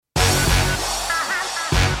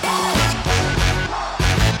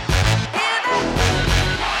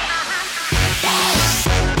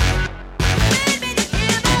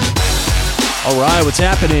All right, what's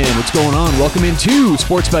happening? What's going on? Welcome into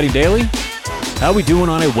Sports Betting Daily. How we doing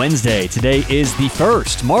on a Wednesday? Today is the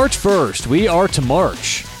 1st, March 1st. We are to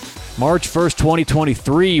March 1st,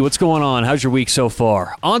 2023. What's going on? How's your week so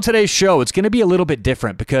far? On today's show, it's going to be a little bit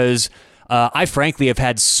different because I frankly have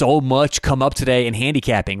had so much come up today in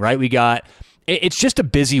handicapping, right? It's just a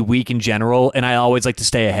busy week in general, and I always like to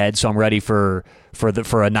stay ahead, so I'm ready for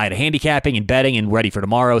a night of handicapping and betting and ready for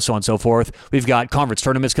tomorrow, so on and so forth. We've got conference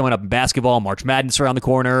tournaments coming up in basketball, March Madness around the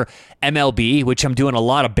corner, MLB, which I'm doing a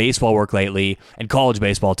lot of baseball work lately, and college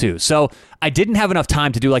baseball too. So I didn't have enough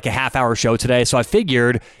time to do like a half-hour show today, so I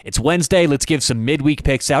figured it's Wednesday, let's give some midweek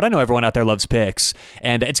picks out. I know everyone out there loves picks,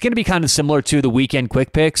 and it's going to be kind of similar to the weekend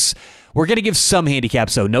quick picks. We're going to give some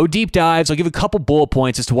handicaps, though. No deep dives. I'll give a couple bullet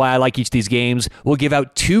points as to why I like each of these games. We'll give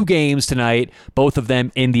out 2 games tonight, both of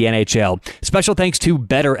them in the NHL. Special thanks to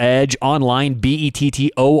Better Edge online,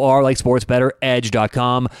 BETTOR, like sports better,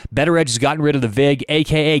 edge.com. Better Edge has gotten rid of the VIG,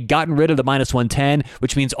 a.k.a. gotten rid of the -110,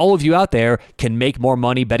 which means all of you out there can make more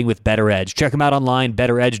money betting with Better Edge. Check them out online,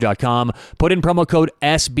 betteredge.com. Put in promo code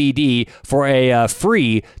SBD for a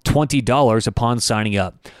free $20 upon signing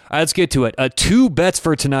up. All right, let's get to it. 2 bets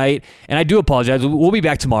for tonight, and I do apologize. We'll be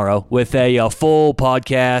back tomorrow with a full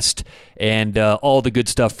podcast and all the good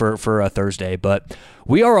stuff for Thursday. But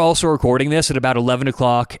we are also recording this at about 11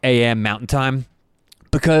 o'clock a.m. Mountain Time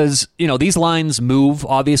because, these lines move,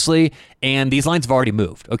 obviously, and these lines have already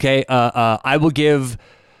moved, okay? I will give...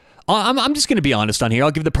 I'm just going to be honest on here.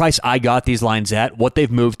 I'll give the price I got these lines at, what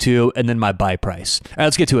they've moved to, and then my buy price. All right,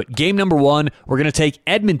 let's get to it. Game number 1, we're going to take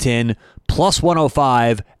Edmonton plus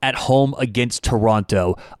 105 at home against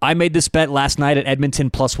Toronto. I made this bet last night at Edmonton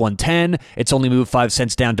plus 110. It's only moved 5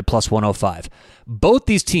 cents down to plus 105. Both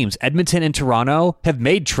these teams, Edmonton and Toronto, have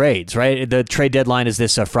made trades, right? The trade deadline is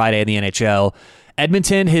this Friday in the NHL.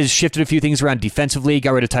 Edmonton has shifted a few things around defensively,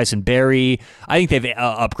 got rid of Tyson Barrie. I think they've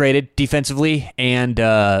upgraded defensively, and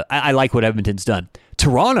I like what Edmonton's done.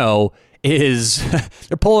 Toronto is,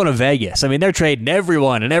 they're pulling a Vegas. I mean, they're trading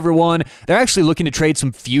everyone. They're actually looking to trade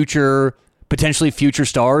some potentially future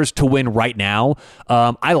stars to win right now.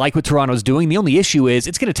 I like what Toronto's doing. The only issue is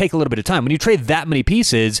it's going to take a little bit of time. When you trade that many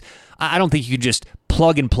pieces, I don't think you can just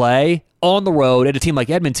plug and play on the road at a team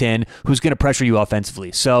like Edmonton who's going to pressure you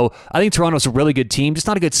offensively. So I think Toronto's a really good team, just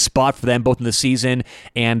not a good spot for them both in the season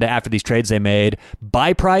and after these trades they made.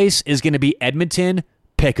 Buy price is going to be Edmonton,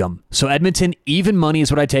 pick 'em. So Edmonton, even money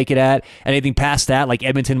is what I take it at. Anything past that, like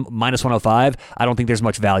Edmonton minus 105, I don't think there's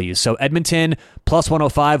much value. So Edmonton plus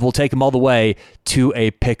 105, we'll take them all the way to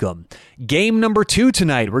a pick 'em. Game number 2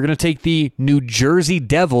 tonight, we're going to take the New Jersey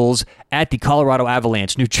Devils at the Colorado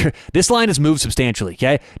Avalanche. This line has moved substantially,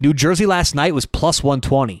 okay? New Jersey last night was plus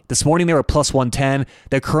 120. This morning they were plus 110.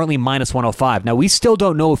 They're currently minus 105. Now, we still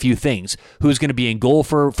don't know a few things. Who's going to be in goal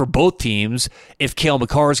for both teams, if Cale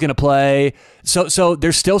Makar is going to play. So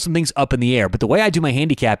there's still some things up in the air. But the way I do my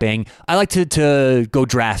handicapping, I like to go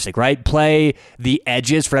drastic, right? Play the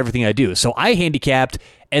edges for everything I do. So I handicapped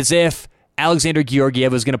as if Alexander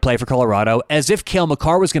Georgiev was going to play for Colorado, as if Cale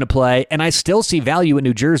Makar was going to play, and I still see value in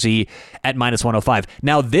New Jersey at minus 105.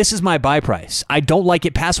 Now, this is my buy price. I don't like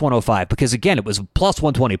it past 105 because, again, it was plus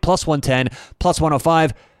 120, plus 110, plus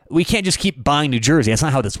 105. We can't just keep buying New Jersey. That's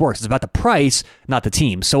not how this works. It's about the price, not the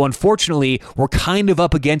team. So unfortunately, we're kind of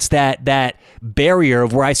up against that barrier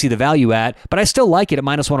of where I see the value at, but I still like it at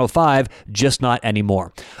minus 105, just not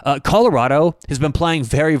anymore. Colorado has been playing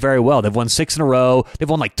very, very well. They've won 6 in a row. They've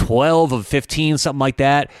won like 12 of 15, something like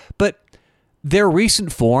that. But their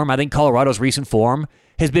recent form, I think Colorado's recent form,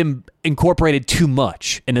 has been incorporated too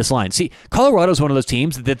much in this line. See, Colorado's one of those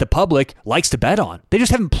teams that the public likes to bet on. They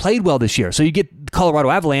just haven't played well this year. So you get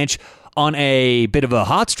Colorado Avalanche on a bit of a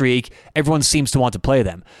hot streak. Everyone seems to want to play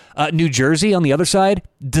them. New Jersey, on the other side,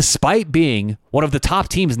 despite being one of the top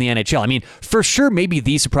teams in the NHL, I mean, for sure, maybe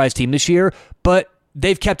the surprise team this year, but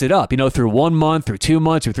they've kept it up, through 1 month, through 2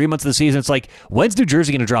 months, through 3 months of the season. It's like, when's New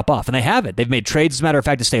Jersey going to drop off? And they haven't. They've made trades, as a matter of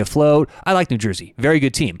fact, to stay afloat. I like New Jersey. Very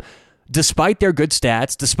good team. Despite their good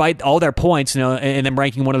stats, despite all their points, and them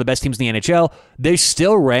ranking one of the best teams in the NHL, they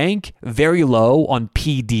still rank very low on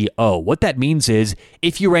PDO. What that means is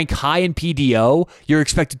if you rank high in PDO, you're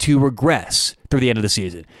expected to regress through the end of the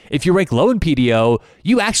season. If you rank low in PDO,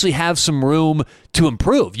 you actually have some room to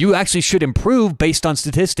improve. You actually should improve based on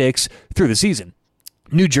statistics through the season.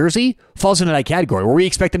 New Jersey falls into that category where we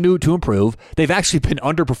expect them to improve. They've actually been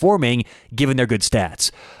underperforming given their good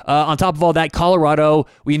stats. On top of all that, Colorado,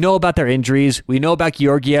 we know about their injuries. We know about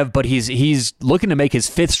Georgiev, but he's looking to make his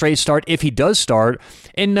 5th straight start if he does start.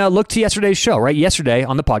 And look to yesterday's show, right? Yesterday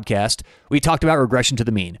on the podcast, we talked about regression to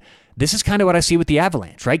the mean. this is kind of what I see with the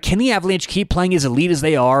Avalanche, right? Can the Avalanche keep playing as elite as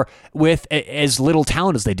they are with as little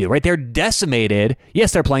talent as they do, right? They're decimated.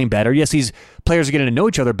 Yes, they're playing better. Yes, these players are getting to know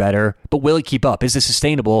each other better, but will it keep up? Is this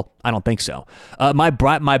sustainable? I don't think so. My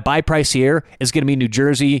buy price here is going to be New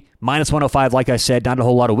Jersey, -105, like I said, not a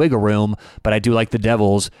whole lot of wiggle room, but I do like the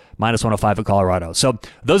Devils, -105 at Colorado. So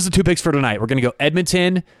those are the two picks for tonight. We're going to go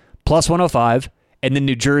Edmonton, +105, and then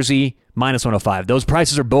New Jersey, -105. Those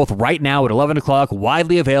prices are both right now at 11 o'clock,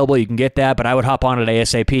 widely available. You can get that, but I would hop on it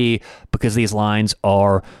ASAP because these lines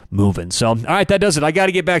are moving. So, all right, that does it. I got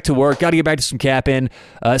to get back to work. Got to get back to some capping.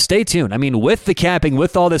 Stay tuned. I mean, with the capping,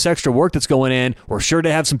 with all this extra work that's going in, we're sure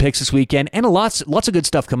to have some picks this weekend and lots of good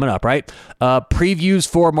stuff coming up, right? Previews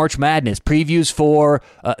for March Madness, previews for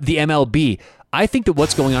the MLB. I think that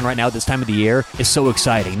what's going on right now at this time of the year is so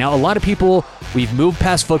exciting. Now, a lot of people, we've moved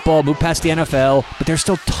past football, moved past the NFL, but there's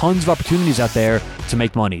still tons of opportunities out there to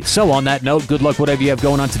make money. So on that note, good luck whatever you have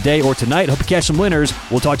going on today or tonight. Hope you catch some winners.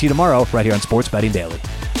 We'll talk to you tomorrow right here on Sports Betting Daily.